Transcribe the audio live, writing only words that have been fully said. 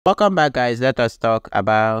Welcome back, guys. Let us talk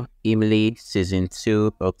about Imlie Season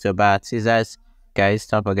 2 October teasers. Guys,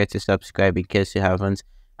 don't forget to subscribe in case you haven't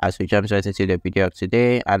as we jump right into the video of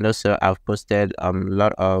today. And also, I've posted a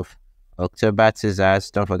lot of October teasers.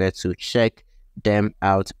 Don't forget to check them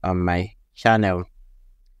out on my channel.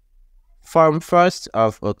 From 1st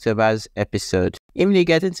of October's episode, Imlie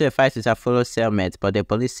gets into a fight with her fellow cellmate, but the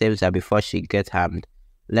police saves her before she gets harmed.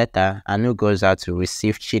 Later, Anu goes out to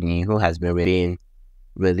receive Chini, who has been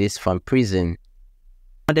released from prison.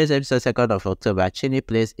 On this episode, 2nd of October, Chini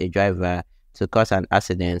plays a driver to cause an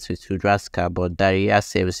accident with Rudra's car, but Daria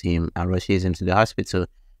saves him and rushes him to the hospital.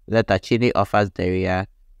 Later, Chini offers Daria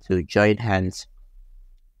to join hands.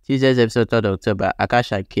 Tuesday's episode, 3rd October,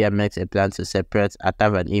 Akash and Kia makes a plan to separate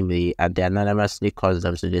Atav and Imlie, and they anonymously calls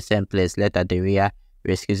them to the same place. Later, Daria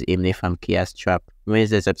rescues Imlie from Kia's trap.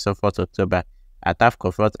 Wednesday's episode, 4th October, Atav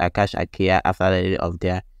confronts Akash and Kia after learning of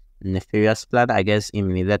their nefarious plan against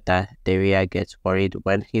Imlie. Later, Daria gets worried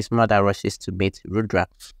when his mother rushes to meet Rudra.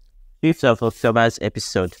 5th of October's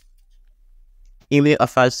episode, Imlie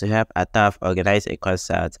offers to help Atav organize a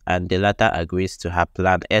concert, and the latter agrees to her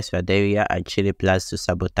plan. Elsewhere, Daria and Chini plans to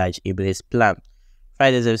sabotage Imlie's plan.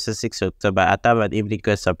 Friday's episode, 6th October, Atav and Imlie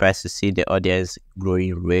get surprised to see the audience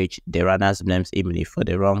growing rage. The runners blames Imlie for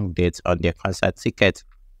the wrong date on their concert ticket.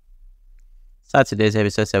 Saturday's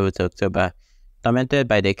episode, 7th October, tormented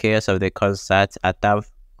by the chaos of the concert, Atav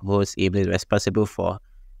holds Imlie responsible for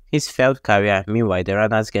his failed career. Meanwhile, the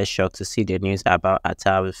runners get shocked to see the news about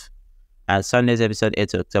Atav. And Sunday's episode,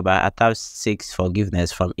 8th October, Atav seeks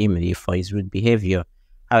forgiveness from Imlie for his rude behavior.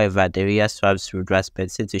 However, Daria swaps Rudra's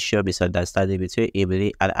pencil to show misunderstanding between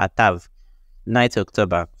Imlie and Atav. 9th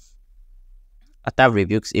October, Atav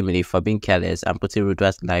rebukes Imlie for being careless and putting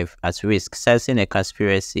Rudra's life at risk. Sensing a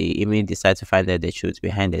conspiracy, Imlie decides to find out the truth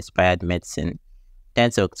behind the expired medicine.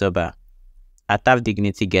 10th October, Atav's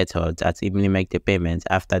dignity gets hurt as Imlie makes the payment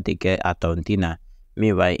after they get out on dinner.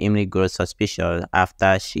 Meanwhile, Imlie grows suspicious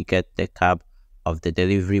after she gets the cab of the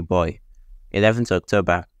delivery boy. 11th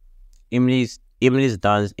October, Imlie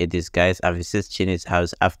dons a disguise and visits Chini's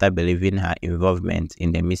house after believing her involvement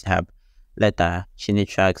in the mishap. Later, Imlie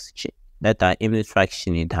tracks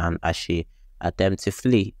Chini down as she attempts to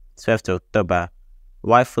flee. 12th October,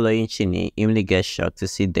 while following Chini, Imlie gets shocked to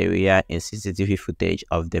see Daria in CCTV footage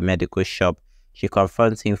of the medical shop. She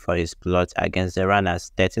confronts him for his plot against the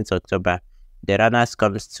runners. 13th October, the runners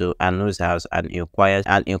comes to Anu's house and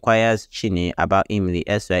inquires Chini about Imlie.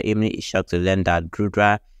 Elsewhere, Imlie is shocked to learn that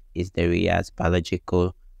Rudra is Daria's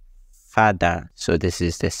biological father. So this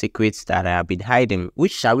is the secrets that I have been hiding.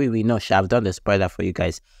 Which shall we know? I've done the spoiler for you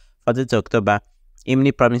guys. 14th October,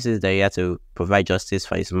 Imlie promises Daria to provide justice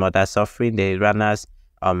for his mother suffering. The runners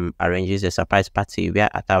arranges a surprise party where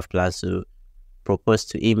Atav plans to propose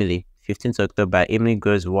to Imlie. 15th October, Imlie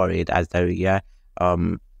grows worried as Daria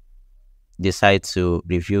decides to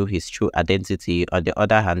reveal his true identity. On the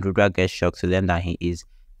other hand, Rudra gets shocked to learn that he is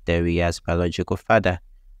Daria's biological father.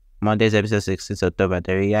 Monday's episode, 16th October,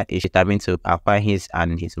 Daria is determined to acquire his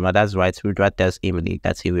and his mother's rights. Rudra tells Imlie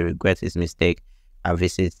that he will regret his mistake and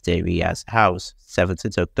visits Daria's house.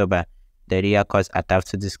 17th October, Daria calls Atav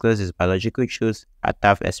to disclose his biological truth.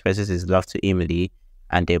 Atav expresses his love to Imlie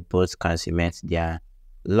and they both consummate their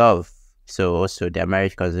love. So also their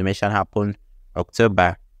marriage consummation happened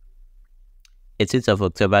October. 18th of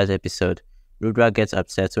October's episode, Rudra gets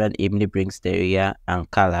upset when Imlie brings Daria and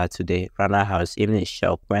Kala to the runner house. Imlie is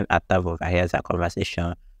shocked when Atav overhears a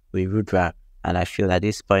conversation with Rudra. And I feel at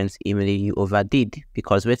this point, Imlie, you overdid.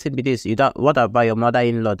 Because waiting with this, what about your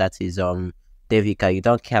mother-in-law that is Devika? You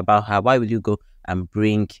don't care about her. Why will you go and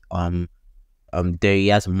bring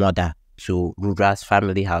Daria's mother to Rudra's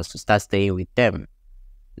family house to start staying with them,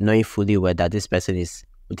 knowing fully well that this person is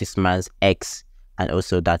this man's ex, and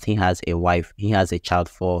also that he has a wife, he has a child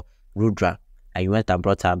for Rudra, and you went and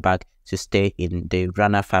brought her back to stay in the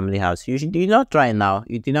Rana family house. You did not try now.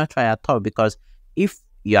 You did not try at all, because if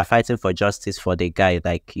you are fighting for justice for the guy,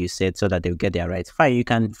 like you said, so that they'll get their rights, fine, you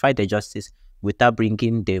can fight the justice without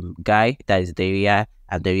bringing the guy that is Daria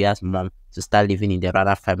and Daria's mom to start living in the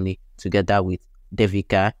Rana family together with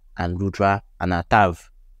Devika and Rudra and Atav,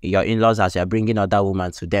 your in-laws, as you are bringing other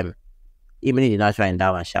women to them. Even if you're not trying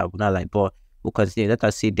that one, shall not like, but we'll continue. Let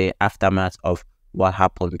us see the aftermath of what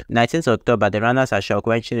happened. 19th October, the runners are shocked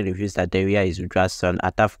when Chini reveals that Daria is Rudra's son.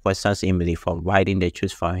 Atav questions Imlie for hiding the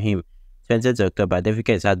truth from him. 20th October,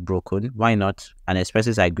 Devika is heartbroken. Why not? And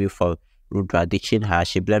expresses her grief for Rudra ditching her.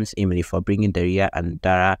 She blames Imlie for bringing Daria and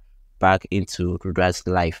Dara back into Rudra's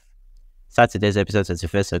life. Saturday's episode,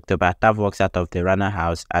 21st October, Atav walks out of the runner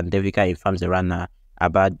house and Devika informs the runner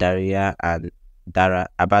about Dara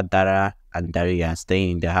and Daria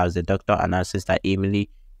staying in the house. The doctor announces that Imlie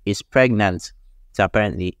is pregnant. So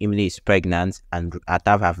apparently Imlie is pregnant and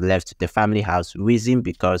Atav have left the family house. Reason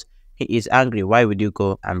because he is angry. Why would you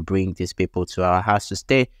go and bring these people to our house to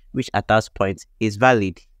stay? Which at that point is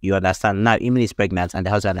valid. You understand? Now Imlie is pregnant and the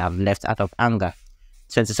husband have left out of anger.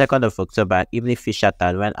 22nd of October, Imlie feels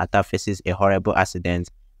shattered when Atav faces a horrible accident.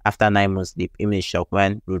 After 9 months sleep, Imlie is shocked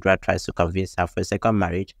when Rudra tries to convince her for a second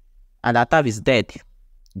marriage. And Atav is dead.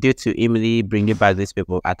 Due to Imlie bringing back these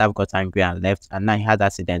people, Atav got angry and left, and now he had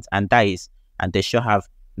accident and dies. And they should have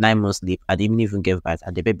 9 months sleep, and Imlie even gave birth,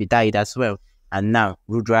 and the baby died as well. And now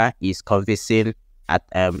Rudra is convincing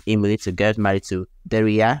Imlie to get married to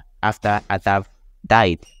Daria after Atav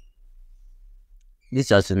died. This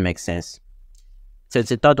doesn't make sense.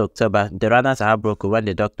 23rd October, the runners are heartbroken when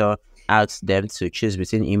the doctor asks them to choose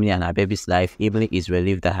between Imlie and her baby's life. Imlie is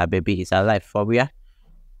relieved that her baby is alive. For real?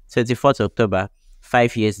 24th October,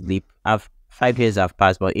 5 years leap. 5 years have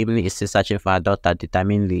passed, but Imlie is still searching for her daughter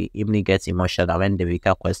determinedly. Imlie gets emotional when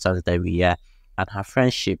Devika questions Daria and her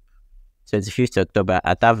friendship. 25th October,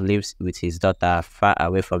 Atav lives with his daughter far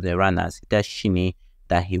away from the runners. He tells Shini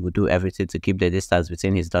that he would do everything to keep the distance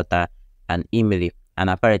between his daughter and Imlie. And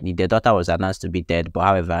apparently, the daughter was announced to be dead, but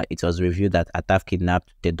however, it was revealed that Atav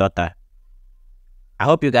kidnapped the daughter. I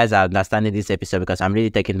hope you guys are understanding this episode because I'm really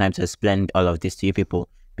taking time to explain all of this to you people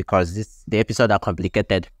because the episodes are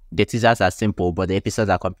complicated. The teasers are simple, but the episodes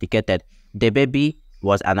are complicated. The baby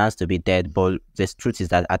was announced to be dead, but the truth is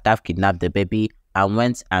that Atav kidnapped the baby and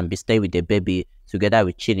went and be staying with the baby together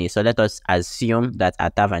with Chini. So let us assume that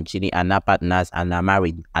Atav and Chini are now partners and are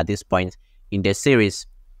married at this point in the series.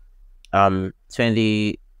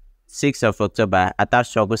 26th of October, Atav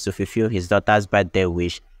struggles to fulfill his daughter's birthday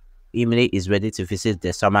wish. Imlie is ready to visit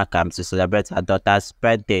the summer camp to celebrate her daughter's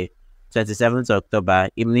birthday. 27th October,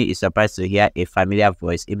 Imlie is surprised to hear a familiar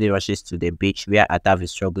voice. Imlie rushes to the beach where Atav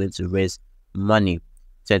is struggling to raise money.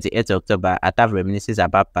 28th October, Atav reminisces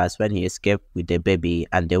about past when he escaped with the baby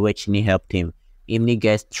and the way Chini helped him. Imlie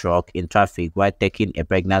gets struck in traffic while taking a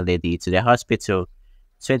pregnant lady to the hospital.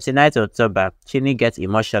 29th October, Chini gets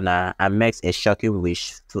emotional and makes a shocking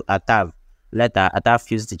wish to Atav. Later, Atav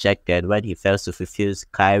feels dejected when he fails to fulfill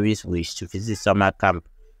Kairi's wish to visit summer camp,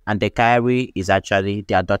 and the Kairi is actually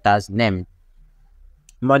their daughter's name.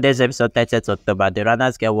 Monday's episode 30th October, the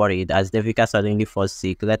runners get worried as Devika suddenly falls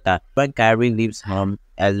sick. Later, when Kairi leaves home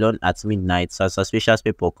alone at midnight, some suspicious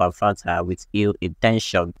people confront her with ill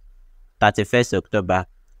intention. 31st October,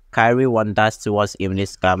 Kairi wanders towards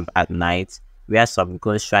Imlie's camp at night, where some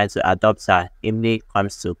ghosts try to adopt her. Imlie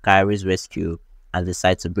comes to Kairi's rescue and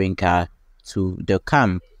decides to bring her to the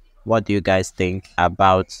camp. What do you guys think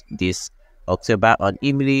about this October on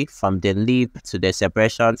Imlie, from the leap to the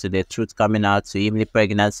separation to the truth coming out to Imlie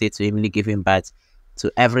pregnancy to Imlie giving birth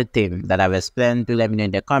to everything that I've explained? Do let me know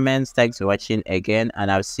in the comments. Thanks for watching again,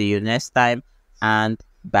 and I'll see you next time, and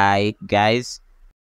bye guys.